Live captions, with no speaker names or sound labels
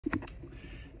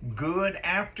Good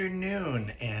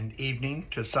afternoon and evening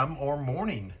to some, or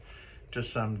morning to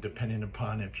some, depending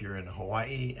upon if you're in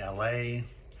Hawaii, LA,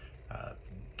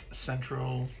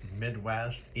 Central,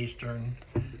 Midwest, Eastern.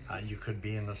 You could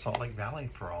be in the Salt Lake Valley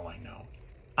for all I know.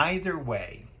 Either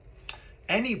way,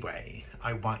 anyway,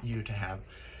 I want you to have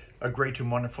a great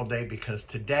and wonderful day, because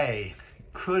today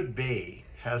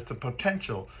has the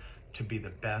potential to be the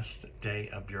best day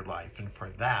of your life. And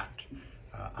for that,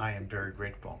 I am very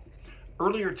grateful.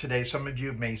 Earlier today, some of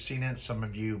you may have seen it, some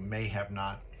of you may have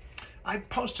not. I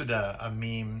posted a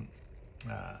meme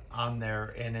on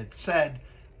there, and it said,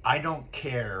 I don't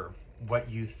care what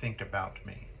you think about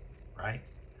me, right?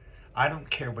 I don't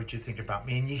care what you think about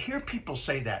me. And you hear people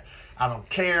say that. I don't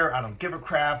care, I don't give a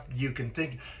crap, you can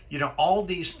think, all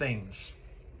these things.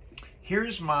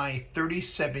 Here's my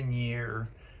 37-year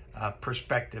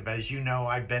perspective. As you know,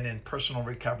 I've been in personal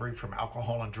recovery from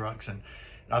alcohol and drugs and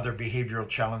other behavioral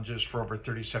challenges for over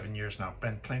 37 years now.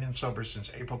 Been clean and sober since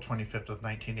April 25th of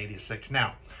 1986.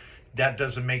 Now, that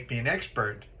doesn't make me an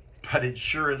expert, but it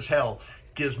sure as hell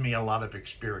gives me a lot of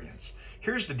experience.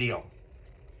 Here's the deal.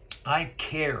 I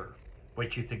care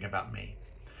what you think about me.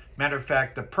 Matter of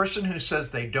fact, the person who says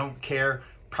they don't care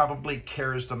probably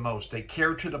cares the most. They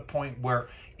care to the point where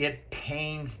it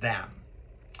pains them.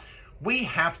 We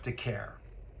have to care.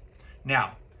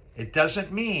 Now, it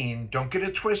doesn't mean, don't get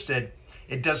it twisted,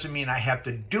 it doesn't mean I have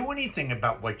to do anything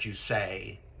about what you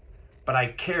say, but I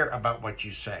care about what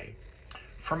you say.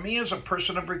 For me, as a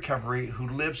person of recovery who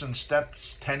lives in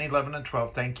steps 10, 11, and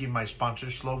 12, thank you, my sponsor,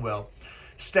 Slow Will.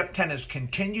 Step 10 is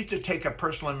continue to take a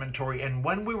personal inventory, and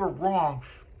when we were wrong,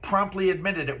 promptly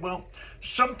admitted it. Well,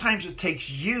 sometimes it takes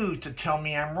you to tell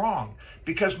me I'm wrong,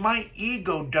 because my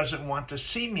ego doesn't want to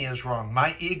see me as wrong.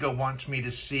 My ego wants me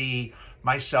to see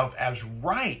myself as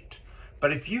right.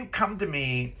 But if you come to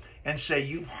me and say,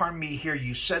 you've harmed me here,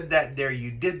 you said that there, you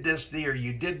did this there,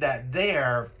 you did that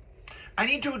there, I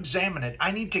need to examine it. I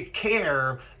need to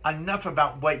care enough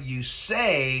about what you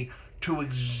say to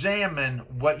examine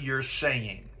what you're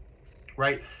saying,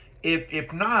 right?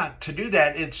 If not, to do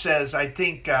that, it says, I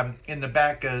think in the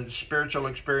back of Spiritual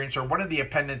Experience, or one of the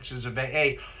appendices of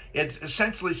AA, it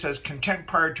essentially says contempt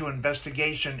prior to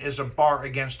investigation is a bar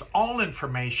against all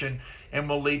information and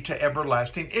will lead to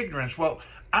everlasting ignorance. Well,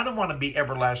 I don't want to be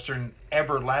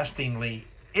everlastingly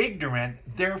ignorant.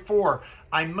 Therefore,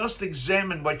 I must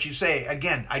examine what you say.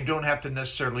 Again, I don't have to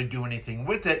necessarily do anything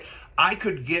with it. I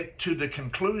could get to the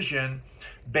conclusion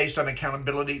based on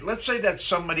accountability. Let's say that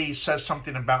somebody says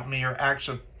something about me or acts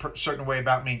a certain way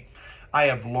about me. I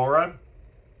have Laura.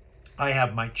 I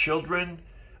have my children.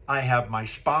 I have my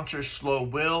sponsor, Slow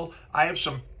Will. I have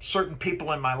some certain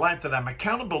people in my life that I'm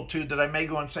accountable to, that I may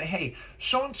go and say, hey,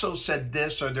 so-and-so said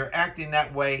this, or they're acting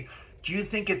that way. Do you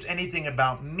think it's anything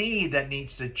about me that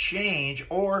needs to change?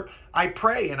 Or I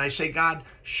pray and I say, God,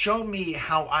 show me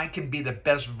how I can be the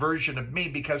best version of me,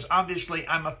 because obviously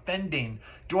I'm offending.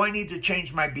 Do I need to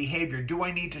change my behavior? Do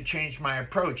I need to change my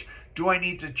approach? Do I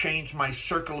need to change my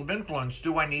circle of influence?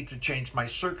 Do I need to change my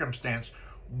circumstance?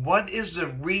 What is the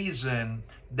reason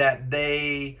that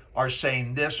they are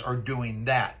saying this or doing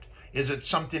that? Is it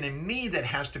something in me that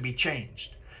has to be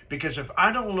changed? Because if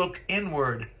I don't look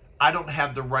inward, I don't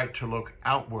have the right to look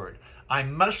outward. I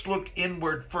must look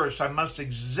inward first. I must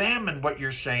examine what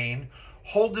you're saying,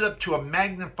 hold it up to a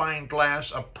magnifying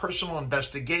glass of personal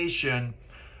investigation,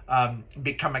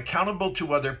 become accountable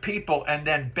to other people, and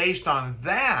then based on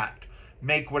that,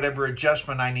 make whatever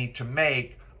adjustment I need to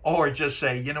make, or just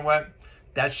say, you know what?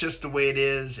 That's just the way it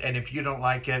is, and if you don't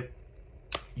like it,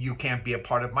 you can't be a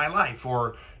part of my life,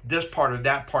 or this part or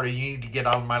that part, or you need to get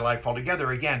out of my life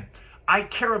altogether. Again, I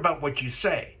care about what you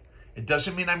say. It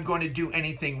doesn't mean I'm going to do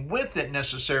anything with it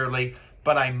necessarily,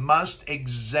 but I must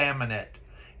examine it.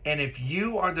 And if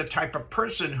you are the type of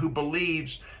person who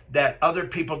believes that other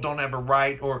people don't have a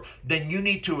right, or then you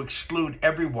need to exclude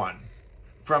everyone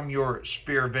from your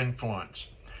sphere of influence.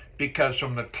 Because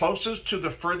from the closest to the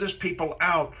furthest people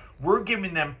out, we're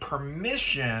giving them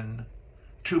permission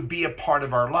to be a part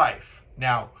of our life.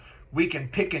 Now, we can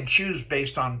pick and choose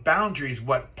based on boundaries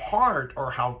what part or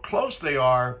how close they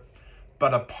are,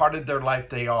 but a part of their life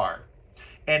they are.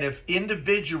 And if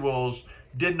individuals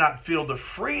did not feel the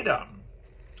freedom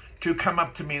to come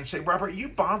up to me and say, Robert, you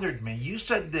bothered me, you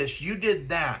said this, you did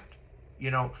that,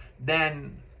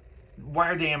 then why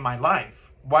are they in my life?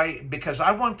 Why? Because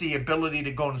I want the ability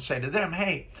to go and say to them,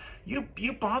 hey, you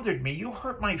bothered me. You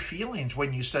hurt my feelings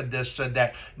when you said this, said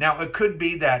that. Now, it could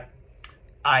be that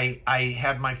I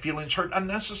had my feelings hurt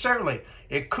unnecessarily.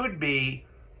 It could be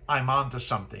I'm onto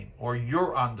something, or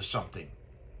you're onto something.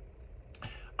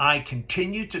 I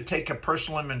continue to take a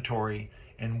personal inventory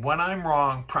And when I'm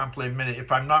wrong, promptly admit it.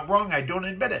 If I'm not wrong, I don't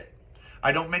admit it.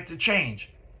 I don't make the change.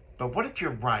 But what if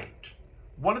you're right?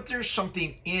 What if there's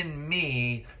something in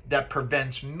me that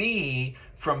prevents me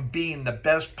from being the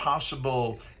best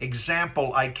possible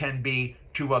example I can be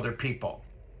to other people?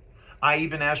 I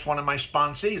even asked one of my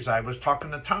sponsees, I was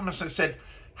talking to Thomas, I said,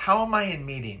 how am I in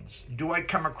meetings? Do I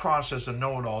come across as a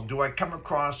know-it-all? Do I come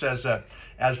across as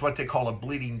what they call a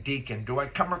bleeding deacon? Do I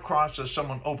come across as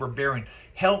someone overbearing?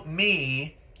 Help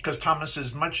me, because Thomas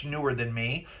is much newer than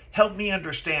me, help me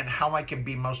understand how I can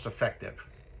be most effective.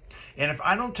 And if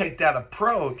I don't take that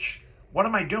approach, what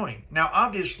am I doing? Now,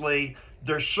 obviously,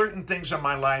 there's certain things in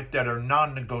my life that are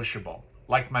non-negotiable,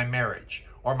 like my marriage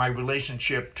or my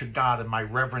relationship to God and my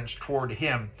reverence toward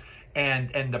Him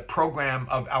and the program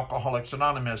of Alcoholics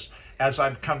Anonymous as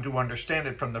I've come to understand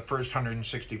it from the first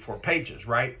 164 pages,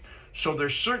 right? So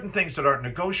there's certain things that aren't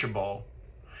negotiable.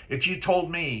 If you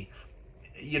told me,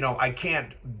 I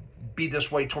can't be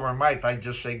this way toward my wife, I'd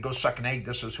just say, go suck an egg.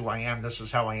 This is who I am. This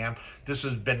is how I am. This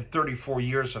has been 34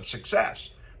 years of success.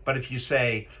 But if you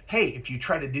say, hey, if you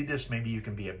try to do this, maybe you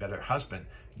can be a better husband,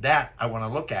 that I want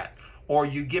to look at. Or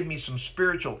you give me some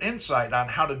spiritual insight on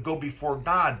how to go before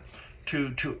God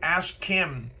to ask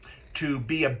Him to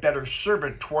be a better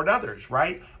servant toward others,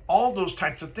 right? All those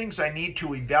types of things I need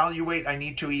to evaluate. I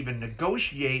need to even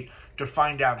negotiate to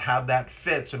find out how that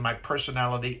fits in my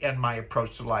personality and my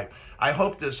approach to life. I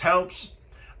hope this helps.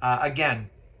 Again,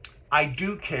 I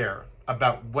do care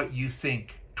about what you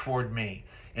think toward me.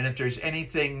 And if there's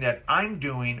anything that I'm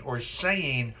doing or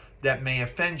saying that may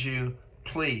offend you,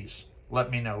 please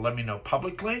let me know. Let me know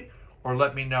publicly or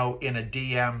let me know in a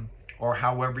DM or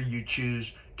however you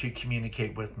choose to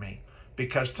communicate with me.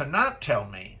 Because to not tell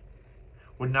me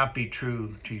would not be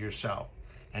true to yourself.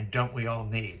 And don't we all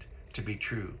need to be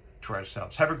true to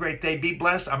ourselves? Have a great day. Be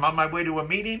blessed. I'm on my way to a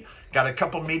meeting. Got a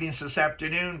couple meetings this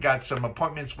afternoon. Got some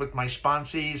appointments with my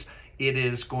sponsees. It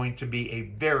is going to be a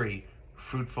very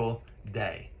fruitful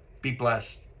day. Be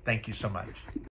blessed. Thank you so much.